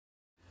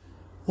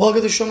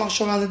Welcome to Shomach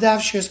Shalom on the Daf.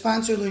 Shir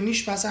sponsor Lo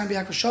Nishmas Am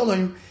B'Yakov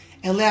Shalom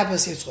and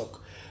Le'Abbas Yitzchok.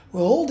 We're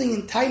holding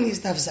in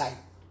Tainis Daf Zayin.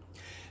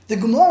 The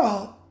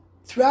Gemara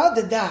throughout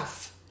the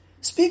Daf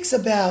speaks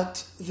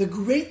about the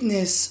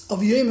greatness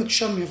of Yom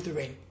Kshami of the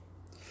rain,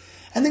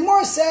 and the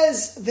Gemara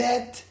says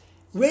that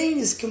rain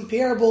is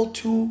comparable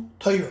to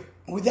Torah.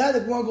 And with that,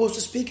 the Gemara goes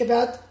to speak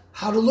about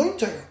how to learn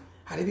Torah,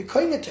 how to be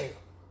koine Torah,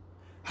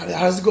 how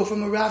does it go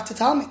from a Rav to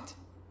Talmud,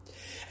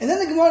 and then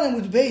the Gemara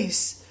in Amud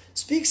Beis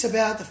speaks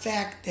about the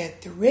fact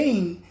that the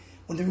rain,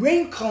 when the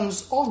rain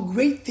comes, all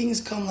great things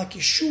come like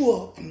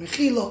Yeshua and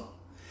Mechila.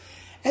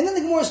 And then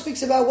the Gemara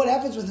speaks about what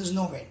happens when there's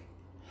no rain.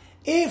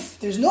 If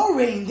there's no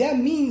rain, that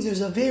means there's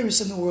a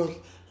virus in the world,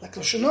 like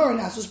Lashon Hara and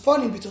Asus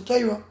Panim B'Tul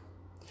Torah.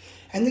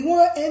 And the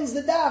Gemara ends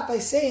the daf by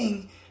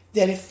saying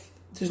that if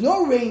there's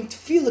no rain,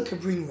 Tefillah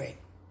could bring rain.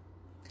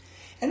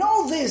 And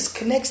all this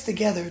connects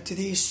together to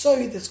the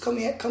Yesod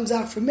that comes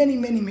out from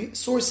many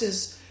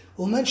sources.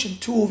 We'll mention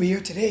two over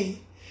here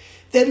today.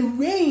 That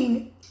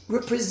rain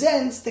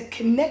represents the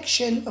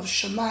connection of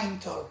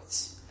Shemayim to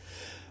Aretz.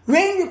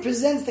 Rain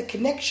represents the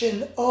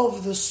connection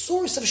of the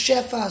source of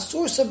Shefa,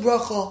 source of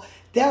Bracha,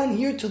 down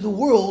here to the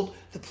world,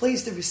 the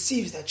place that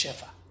receives that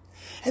Shefa.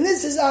 And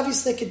this is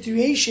obviously a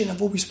continuation of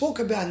what we spoke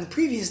about in the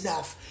previous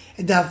daf,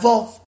 in Daf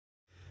Vav,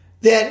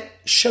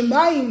 that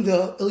Shemayim,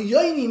 the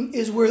Elyonim,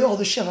 is where all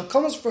the Shefa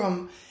comes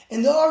from,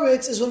 and the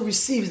Aretz is what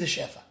receives the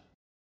Shefa.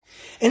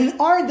 And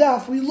in our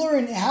daf, we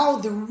learn how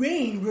the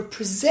rain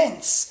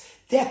represents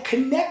that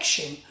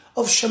connection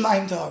of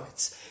Shemayim to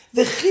Aretz,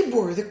 the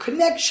chibur, the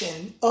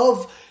connection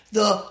of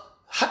the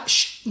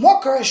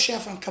Makar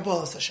HaShefa and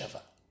Kabbalah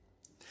HaShefa.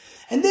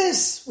 And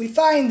this, we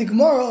find the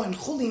Gemara and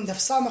Chulin, Daf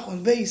Samach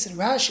and Beis, and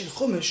Rashi and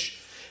Chumash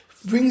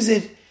brings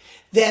it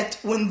that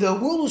when the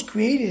world was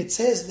created, it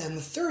says that on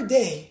the third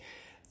day,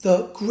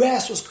 the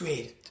grass was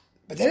created.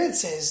 But then it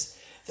says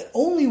that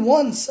only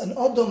once an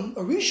Adam,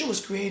 a Risha,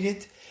 was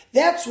created,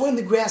 that's when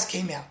the grass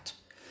came out.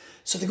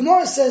 So the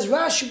Gemara says,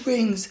 Rashi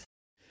brings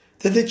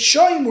that the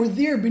Tshayim were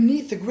there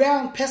beneath the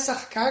ground,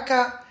 Pesach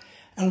Karka,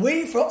 and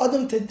waiting for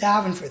Adam to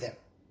daven for them.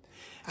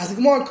 As the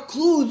Gemara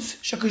concludes,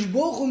 Shakash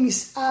Baruch Hu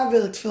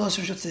mis'avel tefillas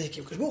Rosh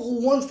Tzadikim. Shakash Baruch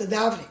Hu wants the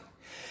davening.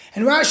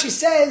 And Rashi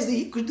says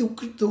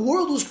the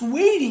world was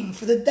waiting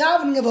for the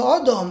davening of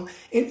Adam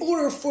in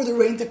order for the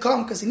rain to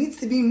come, because he needs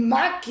to be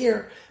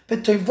makir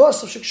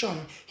b'toivos of Shakshon.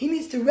 He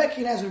needs to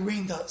recognize what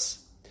rain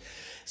does.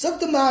 So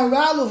the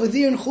Maharal over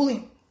there in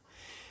Chulin,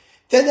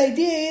 that the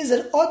idea is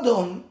that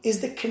Adam is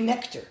the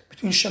connector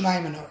between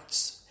Shemayim and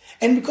Aretz.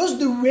 And because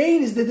the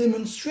rain is the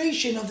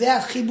demonstration of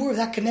that chibur, of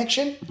that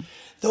connection,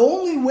 the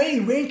only way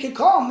rain can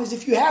come is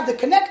if you have the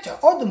connector,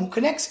 Adam, who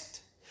connects it.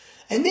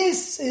 And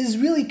this is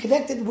really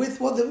connected with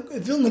what the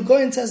Vilna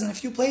Gaon says in a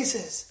few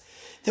places,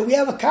 that we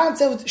have a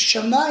concept,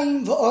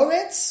 Shemayim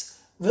v'Aretz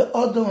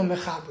v'Adam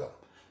v'Mechabro.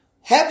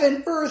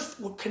 Heaven, earth,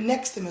 what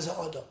connects them as an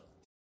Adam.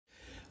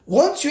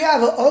 Once you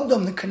have an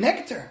Adam, the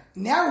connector,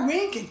 now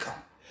rain can come.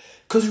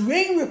 Because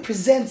rain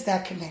represents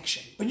that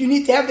connection. But you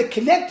need to have the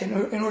connector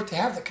in order to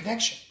have the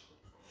connection.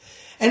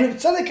 And Reb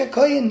Tzadok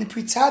HaKohen, the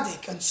Pri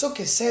Tzadik, on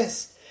Sukkot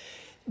says,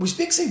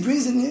 he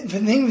brings in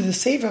the name of the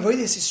Sefer of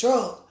Avodas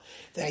Yisrael,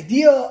 the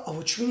idea of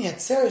what Shmini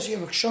Atzeres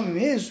Yom Kshomim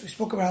is. We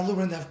spoke about a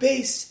little bit in Daf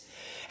Beis.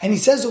 And he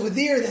says over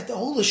there that the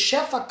whole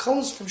Shefa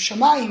comes from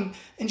Shemayim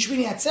and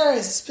Shmini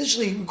Atzeres,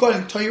 especially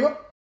regarding Torah.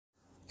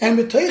 And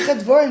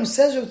B'toichet Dvarim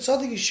says Reb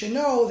Tzadok, you should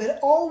know that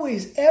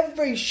always,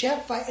 every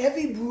shefa,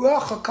 every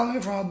bracha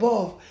coming from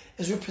above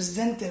is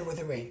represented with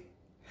the rain.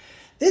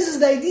 This is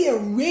the idea.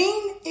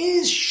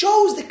 Rain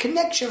shows the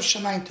connection of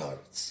Shemayim to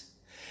Aretz.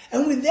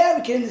 And with that,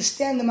 we can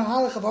understand the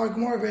Mahalach of our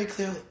Gemara very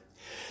clearly.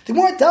 The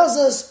Gemara tells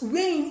us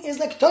rain is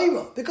like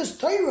Torah, because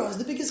Torah is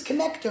the biggest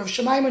connector of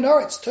Shemayim and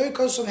Aretz. Torah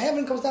goes from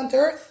heaven, comes down to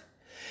earth.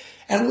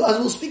 And as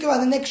we'll speak about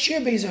the next year,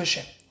 Be'ez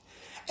Hashem.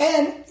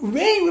 And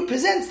rain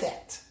represents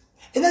that.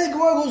 And then the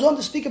Gemara goes on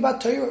to speak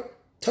about Torah.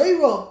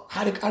 Torah,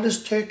 how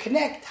does Torah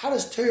connect? How do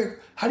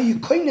you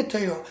koine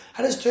Torah?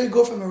 How does Torah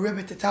go from a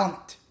Rebbe to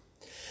Talmud?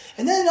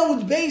 And then on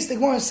the base, the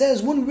Gemara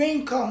says, when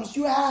rain comes,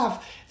 you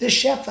have the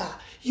Shefa,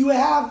 you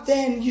have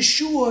then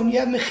Yeshua, and you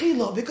have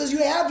Mechila, because you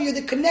have here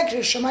the connection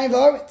of Shemayim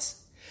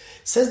v'Aretz.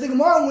 Says the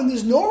Gemara, when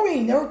there's no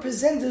rain, that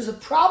represents there's a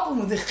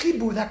problem with the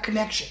chibur, that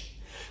connection.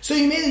 So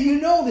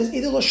there's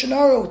either Lashon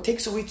Hara, which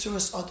takes away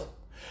Tzuras Adam,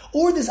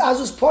 or this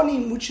Azus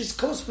Panim, which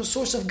comes from a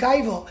source of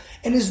Gaiva,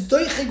 and is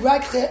Doicheg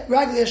Ragle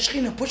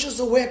Hashchina, pushes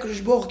away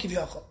HaKadosh Baruch Hu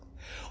Kivyochel.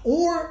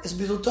 Or it's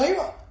B'Tul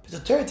Torah.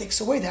 B'Tul Torah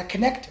takes away that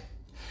connector.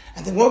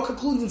 And the Gemara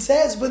concludes and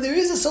says, but there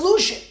is a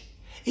solution.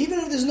 Even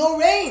if there's no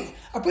rain,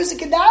 a person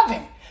can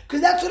daven.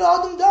 Because that's what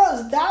Adam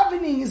does.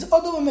 Davening is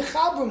Adam and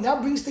Mechabrim.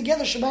 That brings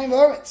together Shemayim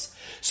v'Aretz.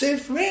 So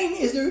if rain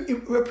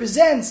it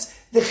represents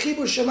the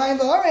Chibur Shemayim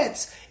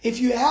v'Aretz, if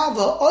you have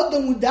a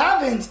Adam who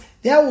davens,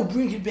 that will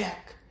bring it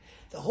back.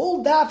 The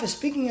whole daf is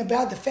speaking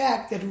about the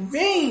fact that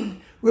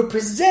rain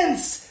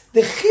represents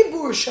the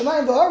Chibur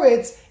Shemayim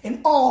v'Aretz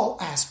in all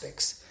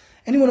aspects.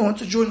 Anyone who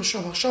wants to join the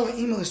Shomach Shava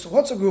email list or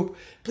WhatsApp group,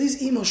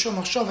 please email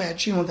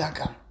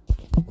shomachshava@gmail.com.